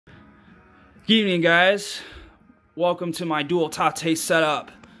Good evening, guys. Welcome to my dual tate setup.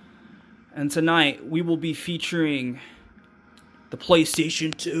 And tonight we will be featuring the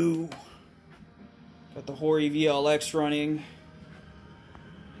PlayStation 2. Got the Hori VLX running.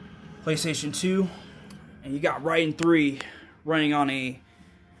 PlayStation 2. And you got Raiden 3 running on a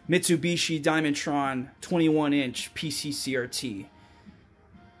Mitsubishi Diamondtron 21-inch PC CRT.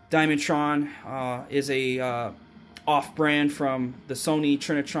 Diamondtron is a off-brand from the Sony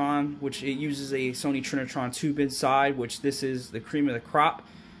Trinitron, which it uses a Sony Trinitron tube inside, which this is the cream of the crop.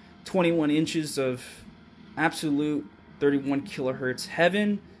 21 inches of absolute 31 kilohertz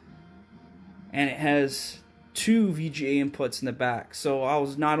heaven, and it has two VGA inputs in the back. So I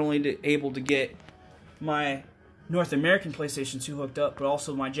was not only able to get my North American PlayStation 2 hooked up, but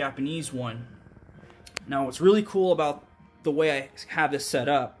also my Japanese one. Now what's really cool about the way I have this set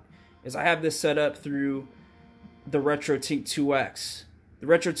up is I have this set up through the Retrotink2x. The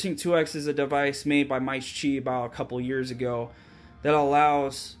Retrotink2x is a device made by Mitsubishi about a couple years ago that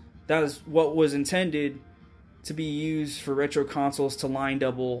is what was intended to be used for retro consoles to line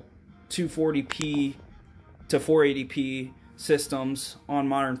double 240p to 480p systems on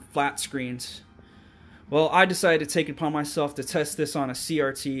modern flat screens. Well, I decided to take it upon myself to test this on a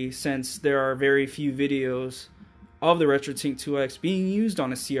CRT, since there are very few videos of the Retrotink2x being used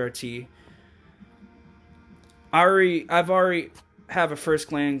on a CRT. I've already have a first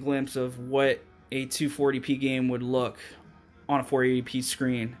glance glimpse of what a 240p game would look on a 480p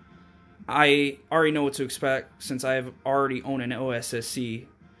screen. I already know what to expect since I have already owned an OSSC,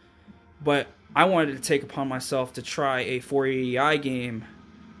 but I wanted to take upon myself to try a 480i game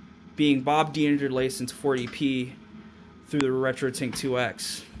being Bob de-interlaced into 480p through the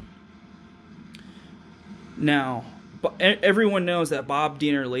Retrotink2x. Now, everyone knows that Bob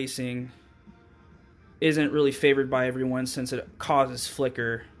de-interlacing isn't really favored by everyone, since it causes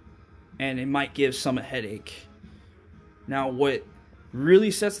flicker and it might give some a headache. Now, what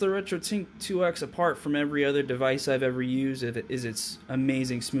really sets the Retrotink2x apart from every other device I've ever used is its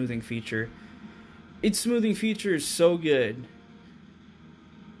amazing smoothing feature. Its smoothing feature is so good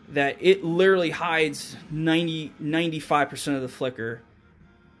that it literally hides 95% of the flicker.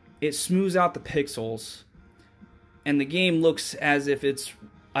 It smooths out the pixels, and the game looks as if it's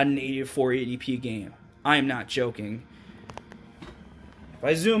a native 480p game. I am not joking. If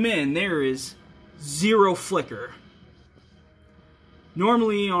I zoom in, there is zero flicker.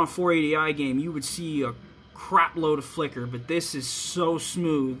 Normally on a 480i game you would see a crap load of flicker, but this is so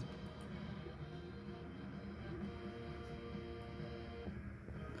smooth.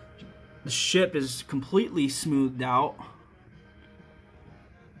 The ship is completely smoothed out.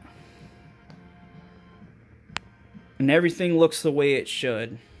 And everything looks the way it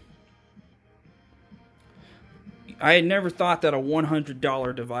should. I had never thought that a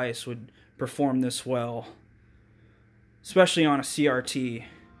 $100 device would perform this well, especially on a CRT.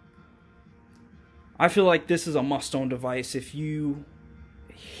 I feel like this is a must-own device if you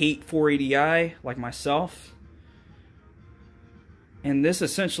hate 480i like myself. And this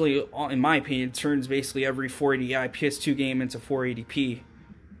essentially, in my opinion, turns basically every 480i PS2 game into 480p.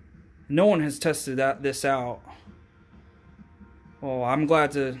 No one has tested this out. Well, I'm glad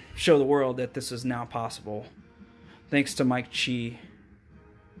to show the world that this is now possible, thanks to Mike Chi.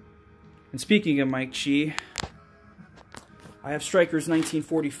 And speaking of Mike Chi, I have Strikers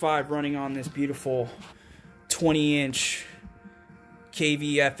 1945 running on this beautiful 20-inch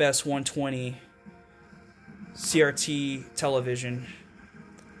KVFS 120 CRT television,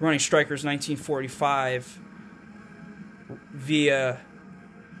 running Strikers 1945 via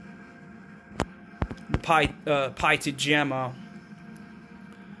Pi to Gemma,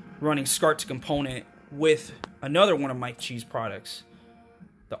 running SCART to component with another one of Mike Chi's products,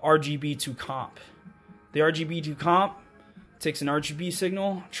 the RGB2Comp. The RGB2Comp takes an RGB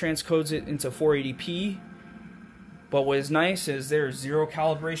signal, transcodes it into 480p, but what is nice is there is zero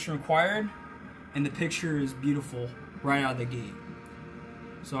calibration required, and the picture is beautiful right out of the gate.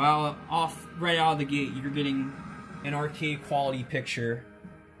 So right out of the gate, you're getting an arcade quality picture,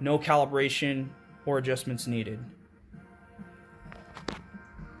 no calibration or adjustments needed.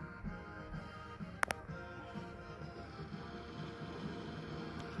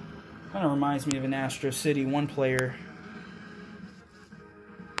 Kind of reminds me of an Astro City one player,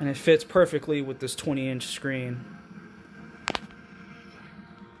 and it fits perfectly with this 20-inch screen.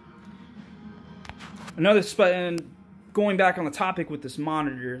 And going back on the topic with this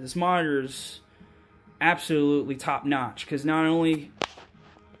monitor is absolutely top-notch, because not only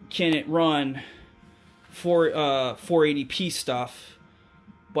can it run 480p stuff,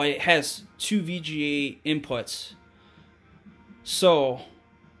 but it has two VGA inputs. So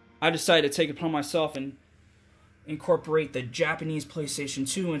I decided to take it upon myself and incorporate the Japanese PlayStation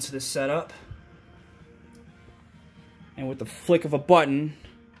 2 into this setup. And with the flick of a button,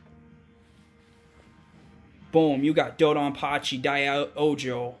 boom, you got Dodonpachi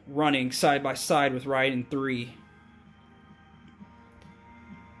Daiojo running side by side with Raiden 3.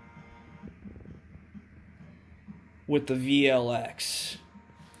 With the VLX.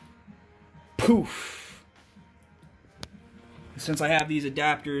 Poof! Since I have these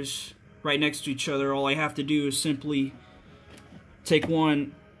adapters right next to each other, all I have to do is simply take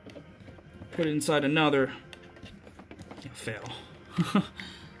one, put it inside another. Fail.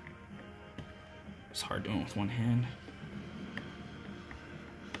 It's hard doing with one hand.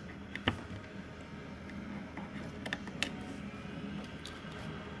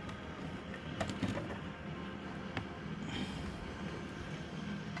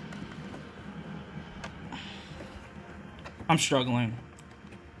 I'm struggling.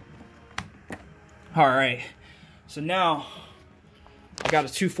 Alright, so now I got a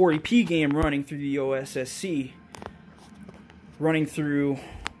 240p game running through the OSSC, running through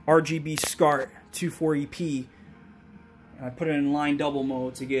RGB SCART 240p, and I put it in line double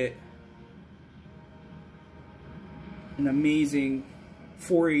mode to get an amazing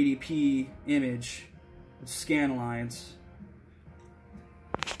 480p image with scan lines.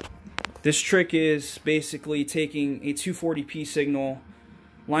 This trick is basically taking a 240p signal,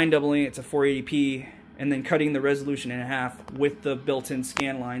 line doubling it to 480p, and then cutting the resolution in half with the built-in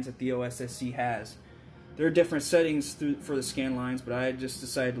scan lines that the OSSC has. There are different settings for the scan lines, but I just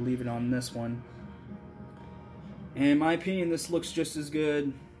decided to leave it on this one. And in my opinion, this looks just as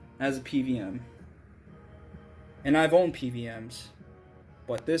good as a PVM. And I've owned PVMs,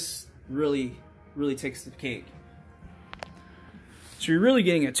 but this really takes the cake. So you're really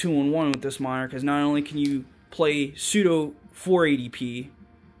getting a 2-in-1 with this monitor, because not only can you play pseudo 480p,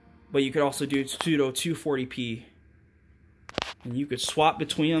 but you could also do pseudo 240p. And you could swap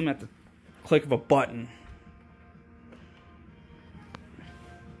between them at the click of a button.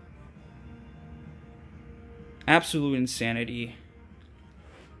 Absolute insanity.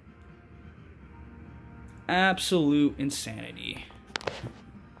 Absolute insanity.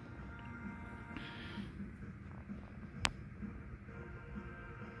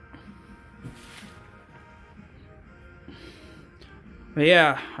 But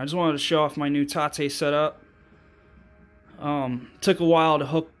yeah, I just wanted to show off my new Tate setup. Took a while to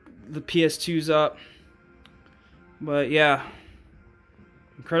hook the PS2s up, but yeah,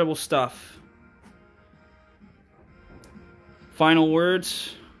 incredible stuff. Final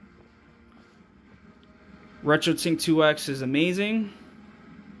words: Retrotink2x is amazing.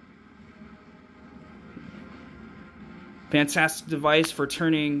 Fantastic device for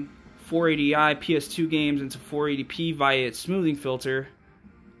turning 480i PS2 games into 480p via its smoothing filter.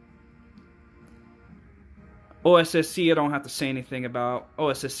 OSSC, I don't have to say anything about.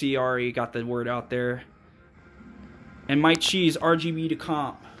 OSSC already got the word out there. And Mike Chi's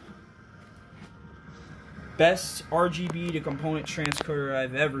RGB2Comp. Best RGB to component transcoder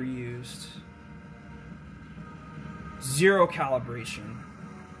I've ever used. Zero calibration.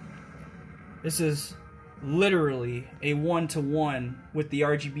 This is literally a 1-to-1 with the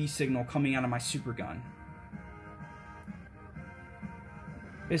RGB signal coming out of my super gun.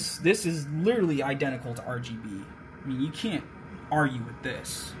 This is literally identical to RGB. I mean, you can't argue with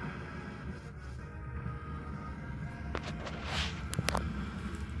this.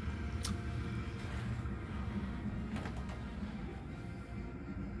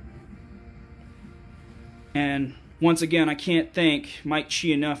 And once again, I can't thank Mike Chi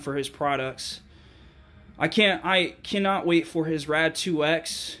enough for his products. I cannot wait for his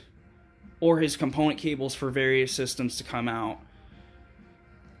Rad2X or his component cables for various systems to come out.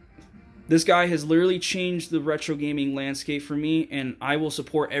 This guy has literally changed the retro gaming landscape for me, and I will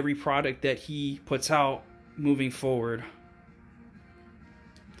support every product that he puts out moving forward.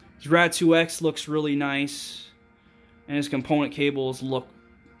 His Rad2X looks really nice, and his component cables look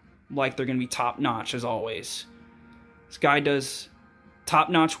like they're going to be top-notch as always. This guy does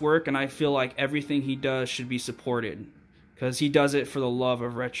top-notch work, and I feel like everything he does should be supported, because he does it for the love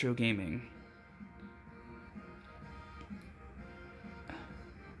of retro gaming.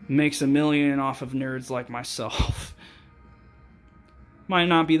 Makes $1 million off of nerds like myself. Might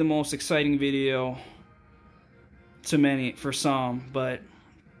not be the most exciting video for some, but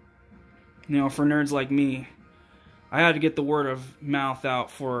you know, for nerds like me, I had to get the word of mouth out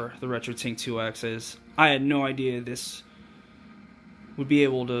for the Retrotink2x, as I had no idea this would be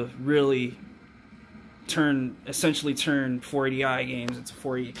able to really essentially turn 480i games into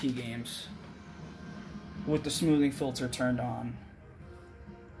 480p games with the smoothing filter turned on.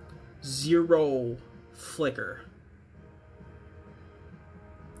 Zero flicker.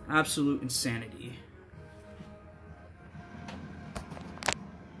 Absolute insanity.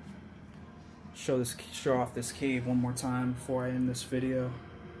 Show off this cave one more time before I end this video.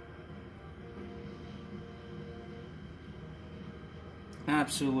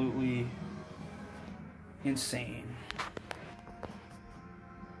 Absolutely insane.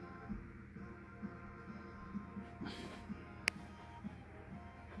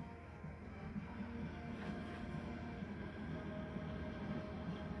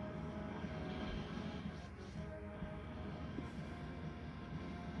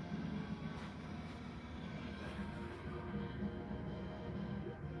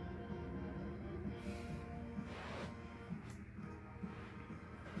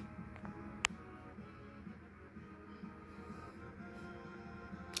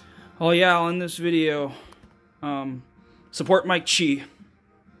 Oh yeah, on this video, support Mike Chi.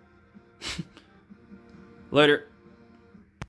 Later.